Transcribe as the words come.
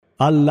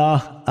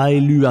Allah a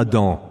élu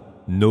Adam,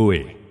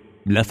 Noé,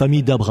 la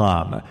famille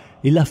d'Abraham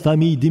et la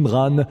famille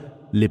d'Imran,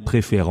 les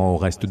préférant au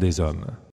reste des hommes.